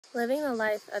Living the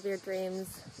life of your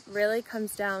dreams really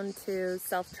comes down to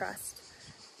self-trust.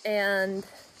 And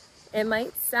it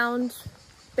might sound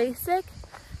basic,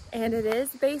 and it is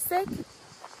basic,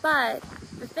 but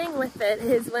the thing with it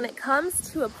is when it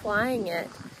comes to applying it,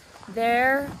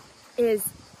 there is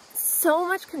so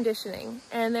much conditioning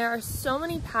and there are so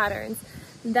many patterns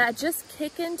that just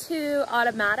kick into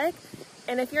automatic,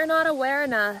 and if you're not aware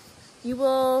enough, you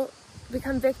will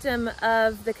become victim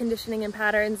of the conditioning and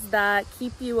patterns that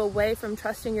keep you away from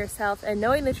trusting yourself and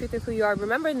knowing the truth of who you are,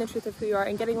 remembering the truth of who you are,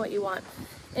 and getting what you want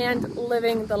and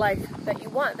living the life that you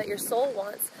want, that your soul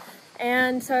wants.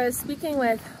 And so I was speaking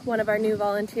with one of our new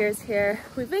volunteers here.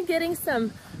 We've been getting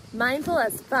some mindful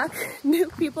as fuck new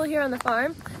people here on the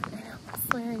farm. I know, I'm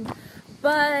swearing.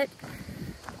 But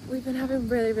we've been having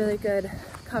really, really good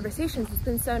conversations. It's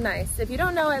been so nice. If you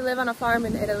don't know, I live on a farm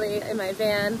in Italy in my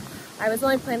van. I was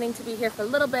only planning to be here for a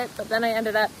little bit, but then I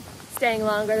ended up staying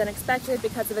longer than expected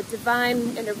because of a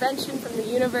divine intervention from the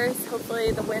universe.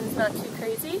 Hopefully the wind's not too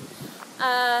crazy.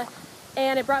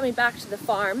 And it brought me back to the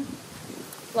farm,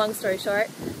 long story short.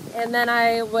 And then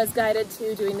I was guided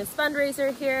to doing this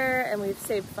fundraiser here, and we've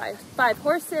saved five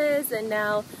horses, and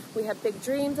now we have big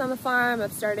dreams on the farm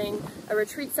of starting a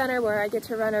retreat center where I get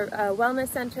to run a wellness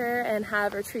center and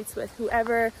have retreats with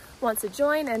whoever wants to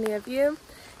join, any of you.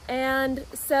 And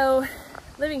so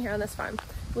living here on this farm,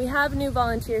 we have new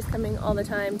volunteers coming all the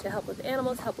time to help with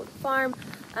animals, help with the farm,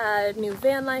 new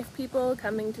van life people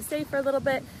coming to stay for a little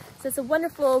bit. So it's a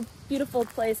wonderful, beautiful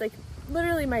place, like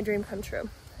literally my dream come true.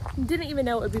 Didn't even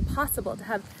know it would be possible to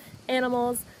have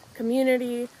animals,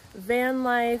 community, van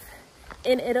life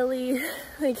in Italy.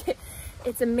 Like,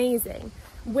 it's amazing,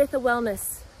 with a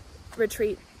wellness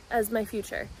retreat as my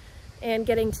future, and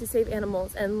getting to save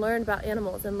animals and learn about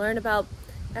animals and learn about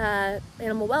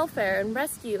animal welfare and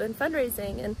rescue and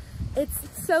fundraising, and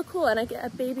it's so cool. And I get a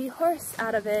baby horse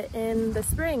out of it in the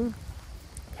spring.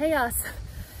 Chaos.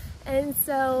 And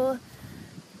so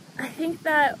I think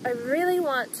that I really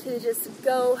want to just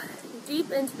go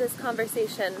deep into this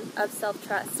conversation of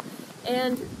self-trust.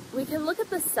 And we can look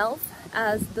at the self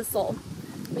as the soul.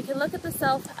 We can look at the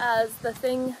self as the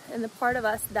thing and the part of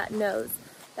us that knows,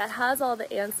 that has all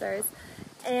the answers.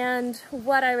 And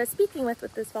what I was speaking with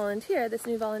this volunteer, this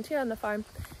new volunteer on the farm,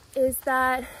 is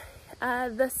that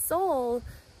the soul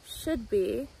should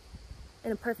be,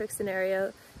 in a perfect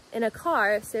scenario, in a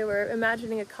car. So we're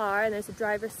imagining a car and there's a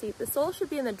driver's seat. The soul should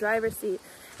be in the driver's seat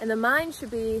and the mind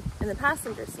should be in the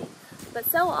passenger seat. But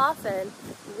so often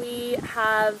we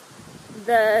have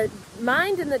the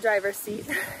mind in the driver's seat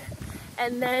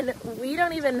and then we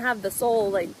don't even have the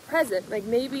soul like present. Like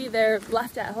maybe they're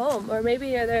left at home, or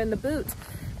maybe they're in the boot.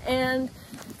 And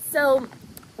so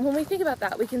when we think about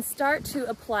that, we can start to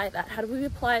apply that. How do we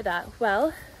apply that?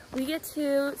 Well, we get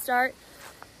to start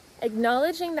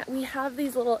acknowledging that we have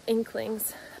these little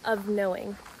inklings of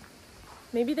knowing.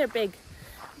 Maybe they're big,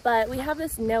 but we have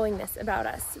this knowingness about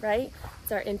us, right?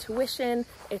 It's our intuition,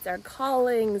 it's our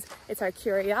callings, it's our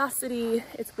curiosity,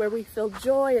 it's where we feel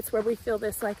joy, it's where we feel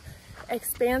this like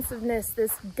expansiveness,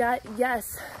 this gut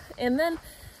yes. And then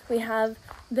we have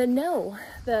the no,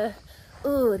 the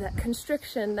ooh, that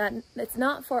constriction, that it's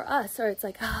not for us, or it's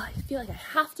like, oh, I feel like I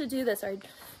have to do this, or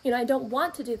you know, I don't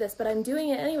want to do this, but I'm doing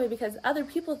it anyway because other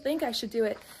people think I should do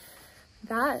it.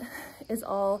 That is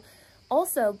all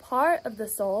also part of the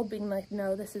soul being like,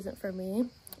 no, this isn't for me,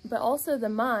 but also the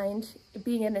mind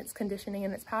being in its conditioning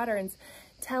and its patterns,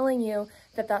 telling you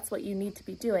that that's what you need to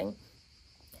be doing.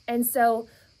 And so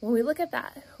when we look at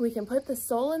that, we can put the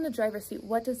soul in the driver's seat.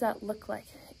 What does that look like?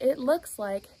 It looks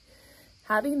like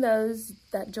having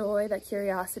that joy, that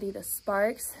curiosity, the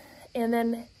sparks, and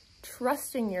then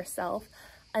trusting yourself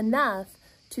enough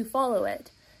to follow it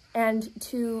and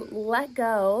to let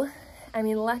go. I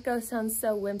mean, let go sounds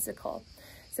so whimsical,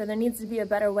 so there needs to be a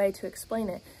better way to explain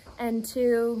it, and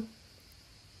to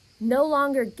no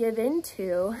longer give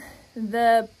into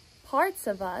the parts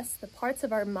of us, the parts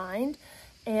of our mind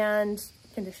and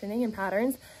conditioning and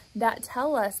patterns that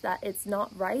tell us that it's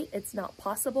not right, it's not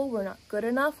possible, we're not good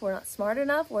enough, we're not smart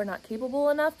enough, we're not capable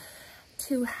enough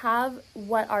to have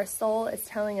what our soul is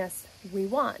telling us we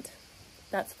want.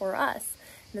 That's for us.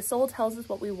 The soul tells us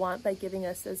what we want by giving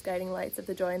us those guiding lights of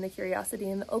the joy and the curiosity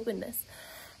and the openness.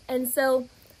 And so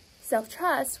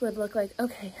self-trust would look like,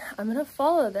 okay, I'm gonna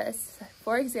follow this.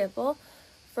 For example,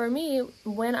 for me,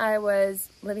 when I was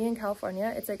living in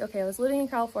California, it's like, okay, I was living in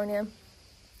California,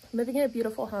 living in a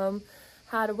beautiful home,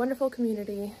 had a wonderful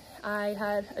community. I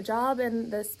had a job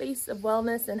in the space of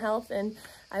wellness and health, and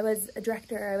I was a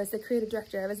director, I was the creative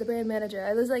director, I was the brand manager.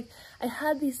 I was like, I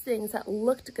had these things that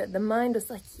looked good. The mind was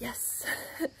like, yes.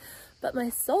 But my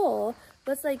soul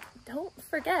But it's like, don't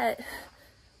forget,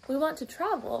 we want to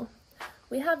travel.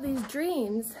 We have these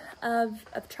dreams of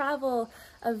travel,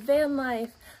 of van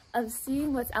life, of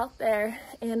seeing what's out there,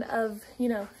 and of, you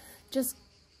know, just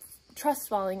trust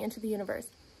falling into the universe.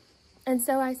 And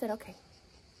so I said, okay,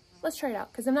 let's try it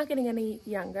out, because I'm not getting any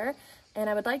younger, and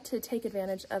I would like to take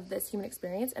advantage of this human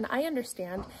experience. And I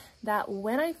understand that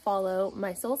when I follow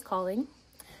my soul's calling,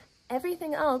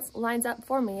 everything else lines up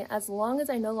for me, as long as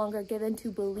I no longer give in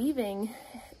to believing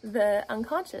the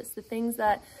unconscious, the things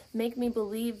that make me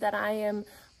believe that I am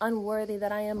unworthy,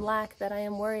 that I am lack, that I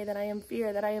am worry, that I am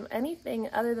fear, that I am anything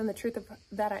other than the truth of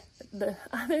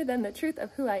other than the truth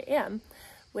of who I am,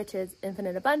 which is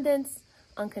infinite abundance,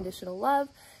 unconditional love.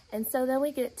 And so then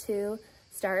we get to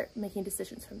start making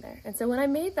decisions from there. And so when I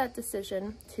made that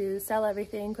decision to sell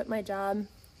everything, quit my job,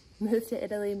 move to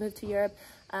Italy, move to Europe,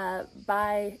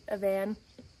 buy a van,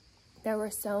 there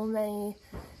were so many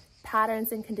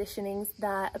patterns and conditionings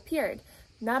that appeared.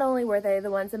 Not only were they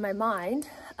the ones in my mind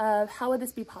of how would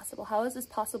this be possible? How is this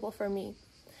possible for me?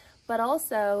 But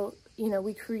also, you know,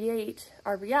 we create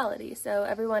our reality. So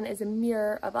everyone is a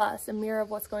mirror of us, a mirror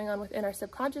of what's going on within our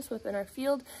subconscious, within our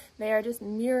field. They are just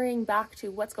mirroring back to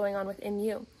what's going on within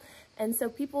you. And so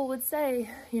people would say,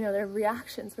 you know, their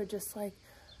reactions were just like,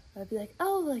 I'd be like,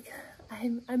 oh, like,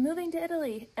 I'm moving to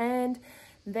Italy. And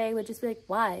they would just be like,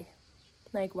 why?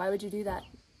 Like, why would you do that?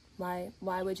 Why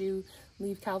would you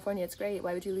leave California? It's great.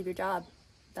 Why would you leave your job?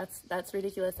 That's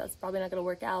ridiculous. That's probably not going to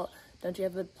work out. Don't you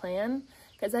have a plan?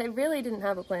 Because I really didn't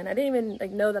have a plan. I didn't even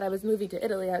like know that I was moving to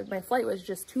Italy. My flight was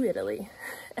just to Italy.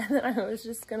 And then I was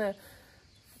just going to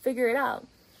figure it out.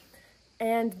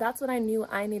 And that's what I knew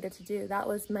I needed to do. That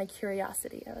was my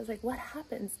curiosity. I was like, what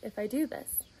happens if I do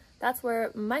this? That's where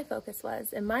my focus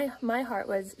was, and my heart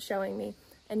was showing me.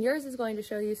 And yours is going to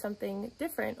show you something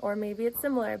different, or maybe it's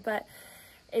similar, but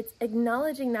it's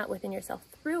acknowledging that within yourself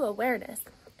through awareness,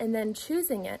 and then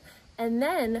choosing it, and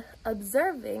then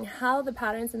observing how the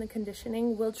patterns and the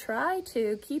conditioning will try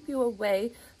to keep you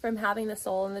away from having the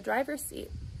soul in the driver's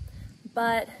seat.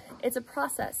 But it's a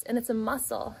process, and it's a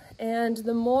muscle. And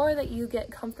the more that you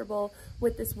get comfortable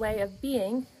with this way of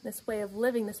being, this way of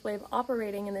living, this way of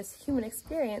operating in this human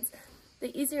experience,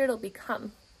 the easier it'll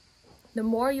become. The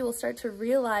more you will start to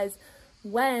realize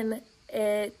when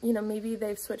it, you know, maybe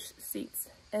they've switched seats,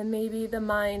 and maybe the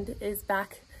mind is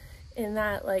back in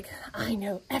that, like, I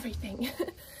know everything.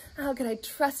 How could I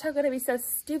trust? How could I be so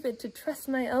stupid to trust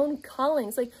my own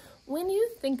callings? Like, when you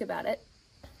think about it,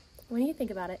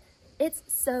 it's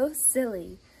so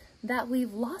silly that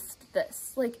we've lost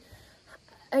this. Like,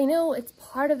 I know it's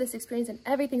part of this experience and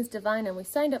everything's divine, and we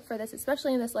signed up for this,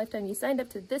 especially in this lifetime. You signed up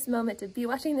to this moment, to be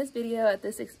watching this video at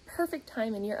this perfect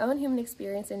time in your own human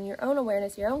experience, in your own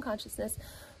awareness, your own consciousness.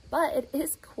 But it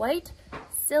is quite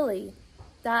silly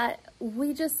that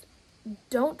we just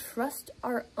don't trust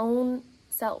our own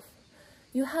self.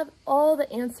 You have all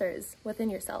the answers within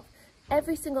yourself.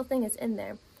 Every single thing is in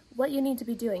there. What you need to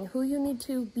be doing, who you need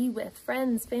to be with,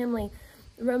 friends, family,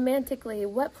 romantically,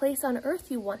 what place on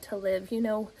earth you want to live, you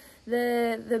know,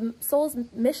 the soul's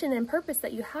mission and purpose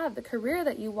that you have, the career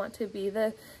that you want to be,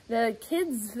 the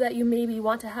kids that you maybe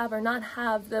want to have or not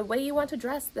have, the way you want to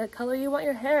dress, the color you want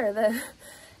your hair,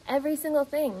 every single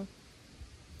thing.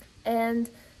 And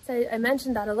so I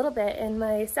mentioned that a little bit in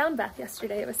my sound bath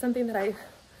yesterday. It was something that I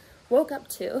woke up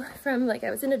to from, like, I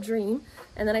was in a dream,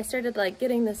 and then I started like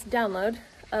getting this download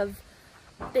of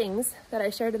things that I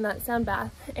shared in that sound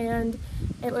bath. And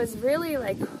it was really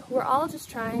like, we're all just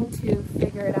trying to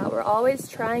figure it out. We're always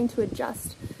trying to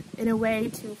adjust in a way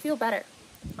to feel better,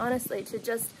 honestly, to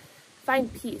just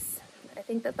find peace. I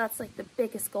think that that's like the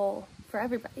biggest goal for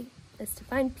everybody, is to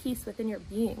find peace within your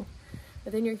being,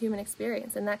 within your human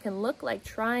experience. And that can look like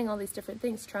trying all these different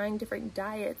things, trying different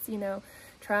diets, you know,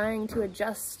 trying to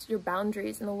adjust your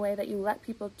boundaries in the way that you let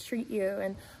people treat you,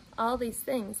 and all these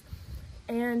things.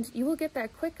 And you will get there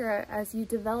quicker as you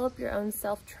develop your own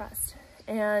self-trust.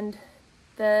 And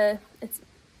it's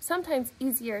sometimes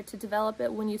easier to develop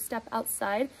it when you step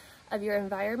outside of your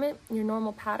environment, your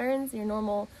normal patterns, your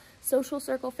normal social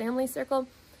circle, family circle.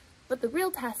 But the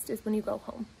real test is when you go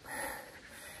home,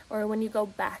 or when you go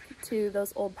back to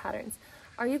those old patterns.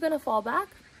 Are you going to fall back,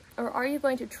 or are you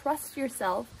going to trust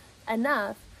yourself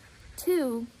enough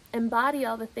to embody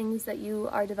all the things that you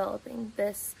are developing,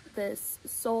 this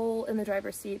soul in the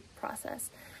driver's seat process?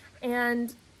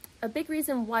 And a big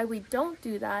reason why we don't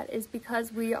do that is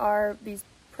because we are these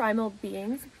primal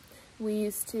beings. We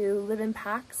used to live in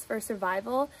packs for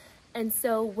survival, and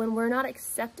so when we're not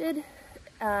accepted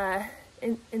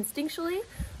instinctually,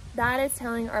 that is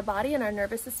telling our body and our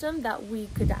nervous system that we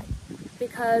could die,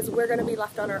 because we're going to be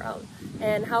left on our own.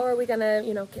 and how are we gonna,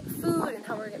 you know, get food, and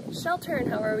how are we gonna get shelter, and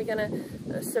how are we gonna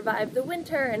survive the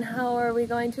winter, and how are we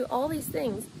going to all these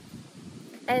things.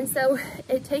 And so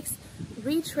it takes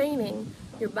retraining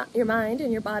your mind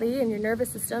and your body and your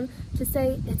nervous system to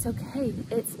say, it's okay,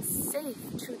 it's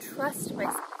safe to trust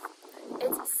myself.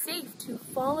 It's safe to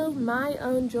follow my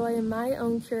own joy and my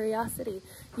own curiosity.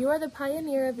 You are the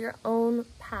pioneer of your own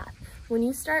path. When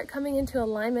you start coming into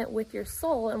alignment with your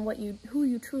soul and who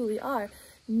you truly are,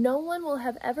 no one will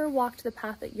have ever walked the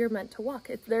path that you're meant to walk.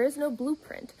 There is no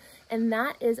blueprint, and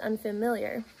that is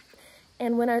unfamiliar.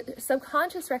 And when our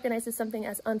subconscious recognizes something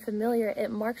as unfamiliar,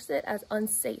 it marks it as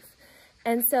unsafe.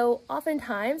 And so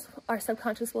oftentimes our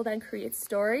subconscious will then create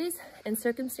stories and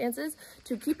circumstances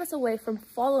to keep us away from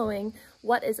following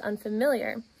what is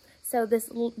unfamiliar. So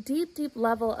this deep, deep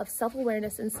level of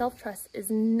self-awareness and self-trust is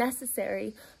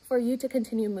necessary for you to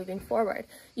continue moving forward.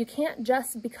 You can't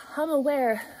just become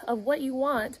aware of what you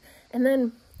want and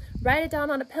then write it down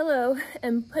on a pillow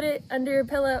and put it under your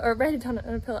pillow, or write it down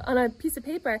on a pillow, on a piece of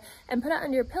paper and put it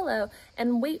under your pillow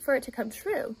and wait for it to come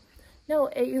true. No,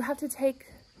 you have to take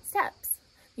steps.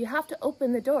 You have to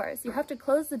open the doors. You have to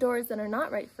close the doors that are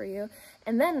not right for you.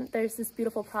 And then there's this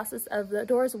beautiful process of the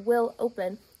doors will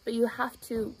open, but you have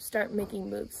to start making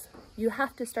moves. You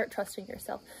have to start trusting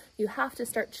yourself. You have to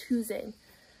start choosing.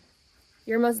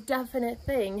 Your most definite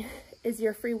thing is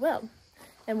your free will.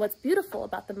 And what's beautiful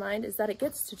about the mind is that it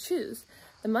gets to choose.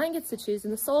 The mind gets to choose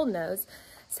and the soul knows.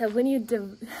 So when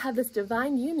you have this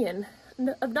divine union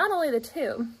of not only the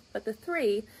two, but the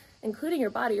three, including your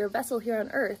body, your vessel here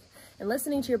on earth, and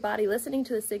listening to your body, listening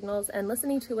to the signals, and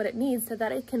listening to what it needs so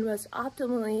that it can most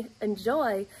optimally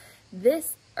enjoy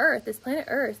this earth, this planet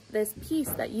Earth, this peace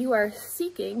that you are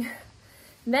seeking,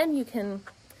 then you can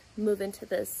move into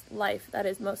this life that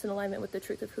is most in alignment with the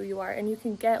truth of who you are, and you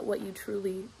can get what you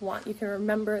truly want. You can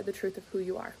remember the truth of who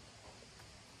you are.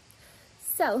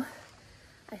 So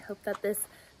I hope that this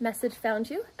message found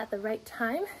you at the right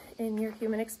time in your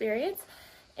human experience.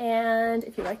 And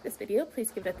if you like this video, please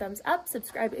give it a thumbs up,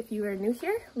 subscribe if you are new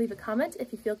here, leave a comment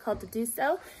if you feel called to do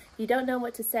so. If you don't know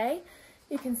what to say,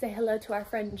 you can say hello to our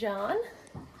friend John.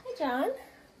 Hi John.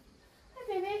 Hi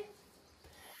baby.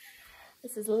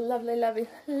 This is lovely, lovely,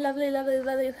 lovely, lovely,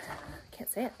 lovely.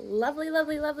 Can't say it. Lovely,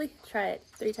 lovely, lovely. Try it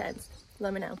 3 times.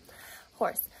 Let me know.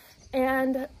 Horse.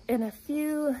 And in a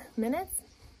few minutes,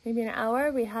 maybe an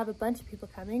hour, we have a bunch of people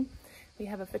coming. We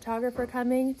have a photographer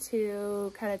coming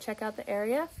to kind of check out the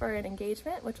area for an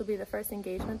engagement, which will be the first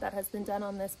engagement that has been done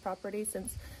on this property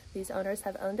since these owners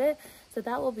have owned it. So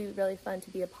that will be really fun to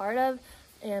be a part of.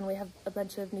 And we have a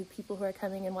bunch of new people who are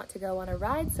coming and want to go on a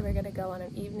ride. So we're going to go on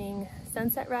an evening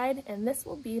sunset ride. And this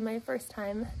will be my first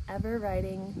time ever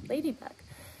riding Ladybug.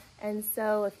 And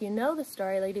so if you know the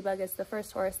story, Ladybug is the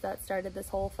first horse that started this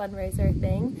whole fundraiser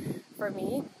thing for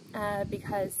me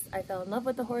because I fell in love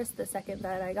with the horse the second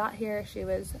that I got here. She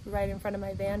was right in front of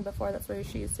my van before, that's where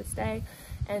she used to stay.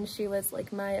 And she was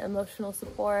like my emotional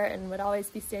support and would always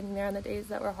be standing there on the days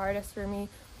that were hardest for me.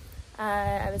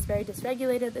 I was very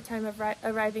dysregulated at the time of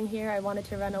arriving here. I wanted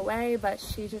to run away, but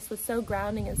she just was so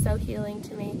grounding and so healing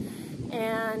to me.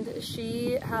 And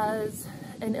she has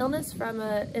an illness from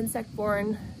an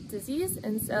insect-borne disease,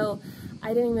 and so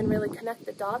I didn't even really connect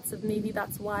the dots of maybe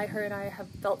that's why her and I have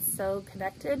felt so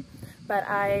connected. But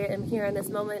I am here in this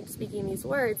moment speaking these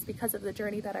words because of the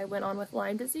journey that I went on with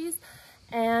Lyme disease.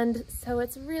 And so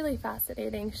it's really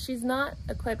fascinating. She's not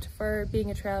equipped for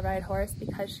being a trail ride horse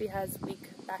because she has weak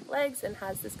back legs and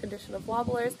has this condition of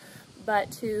wobblers, but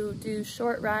to do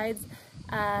short rides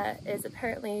is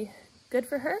apparently good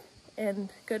for her and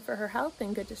good for her health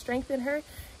and good to strengthen her.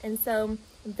 And so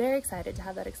I'm very excited to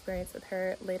have that experience with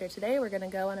her later today. We're going to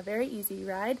go on a very easy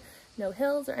ride, no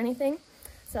hills or anything.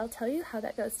 So I'll tell you how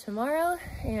that goes tomorrow.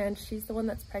 And she's the one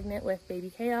that's pregnant with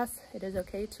baby Chaos. It is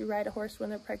okay to ride a horse when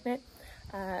they're pregnant.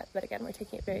 But again, we're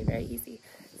taking it very, very easy.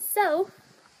 So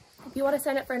if you want to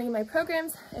sign up for any of my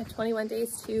programs, I have 21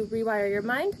 days to rewire your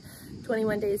mind,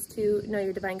 21 days to know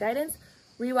your divine guidance.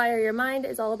 Rewire your mind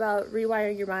is all about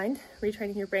rewiring your mind,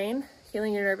 retraining your brain,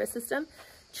 healing your nervous system,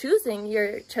 choosing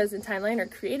your chosen timeline or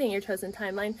creating your chosen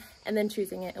timeline, and then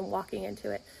choosing it and walking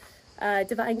into it.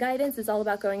 Divine guidance is all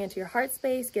about going into your heart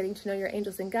space, getting to know your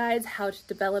angels and guides, how to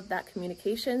develop that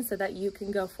communication so that you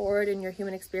can go forward in your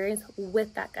human experience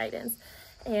with that guidance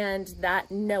and that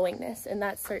knowingness and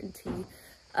that certainty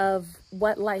of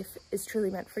what life is truly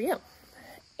meant for you.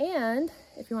 And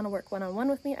if you want to work one-on-one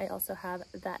with me, I also have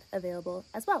that available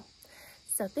as well.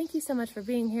 So thank you so much for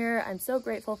being here. I'm so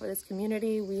grateful for this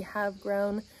community. We have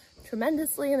grown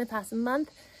tremendously in the past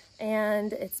month,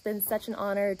 and it's been such an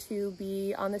honor to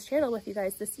be on this channel with you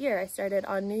guys this year. I started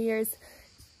on New Year's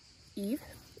Eve,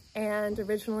 and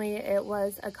originally it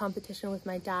was a competition with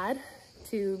my dad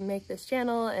to make this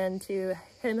channel and to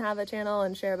him have a channel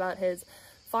and share about his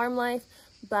farm life,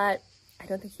 but I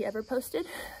don't think he ever posted.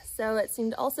 So it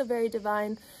seemed also very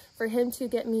divine for him to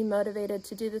get me motivated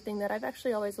to do the thing that I've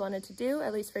actually always wanted to do.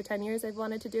 At least for 10 years I've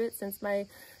wanted to do it since my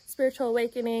spiritual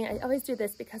awakening. I always do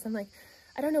this because I'm like,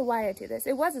 I don't know why I do this.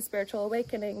 It was a spiritual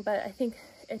awakening, but I think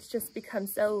it's just become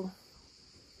so,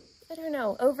 I don't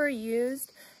know,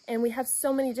 overused. And we have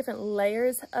so many different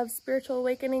layers of spiritual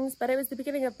awakenings, but it was the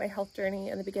beginning of my health journey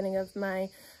and the beginning of my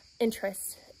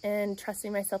interest in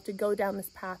trusting myself to go down this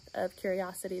path of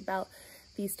curiosity about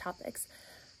these topics.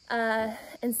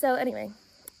 And so anyway,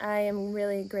 I am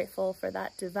really grateful for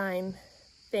that divine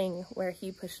thing where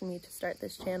he pushed me to start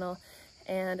this channel,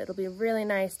 and it'll be really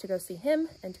nice to go see him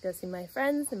and to go see my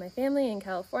friends and my family in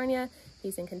California.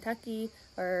 He's in Kentucky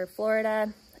or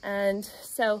Florida, and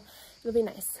so it'll be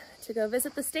nice to go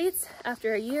visit the States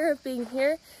after a year of being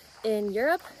here in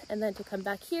Europe, and then to come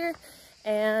back here.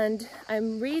 And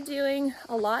I'm redoing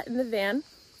a lot in the van.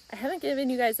 I haven't given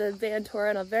you guys a van tour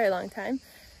in a very long time.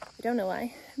 I don't know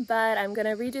why, but I'm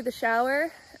gonna redo the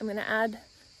shower. I'm gonna add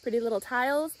pretty little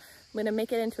tiles. I'm gonna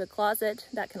make it into a closet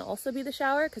that can also be the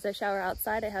shower because I shower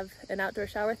outside. I have an outdoor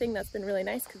shower thing that's been really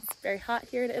nice because it's very hot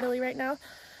here in Italy right now.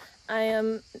 I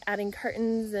am adding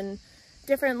curtains and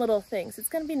different little things. It's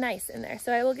gonna be nice in there.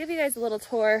 So I will give you guys a little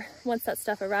tour once that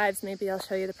stuff arrives. Maybe I'll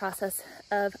show you the process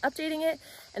of updating it.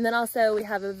 And then also we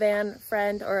have a van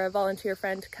friend or a volunteer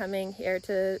friend coming here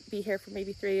to be here for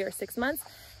maybe 3 or 6 months.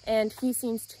 And he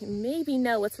seems to maybe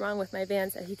know what's wrong with my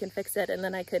van so he can fix it, and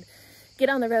then I could get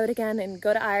on the road again and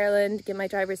go to Ireland, get my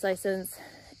driver's license,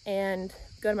 and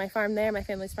go to my farm there, my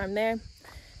family's farm there,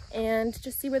 and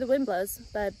just see where the wind blows,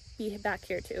 but be back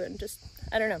here too, and just,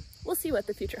 I don't know. We'll see what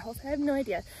the future holds. I have no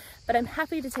idea, but I'm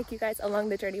happy to take you guys along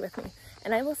the journey with me,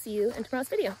 and I will see you in tomorrow's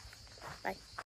video.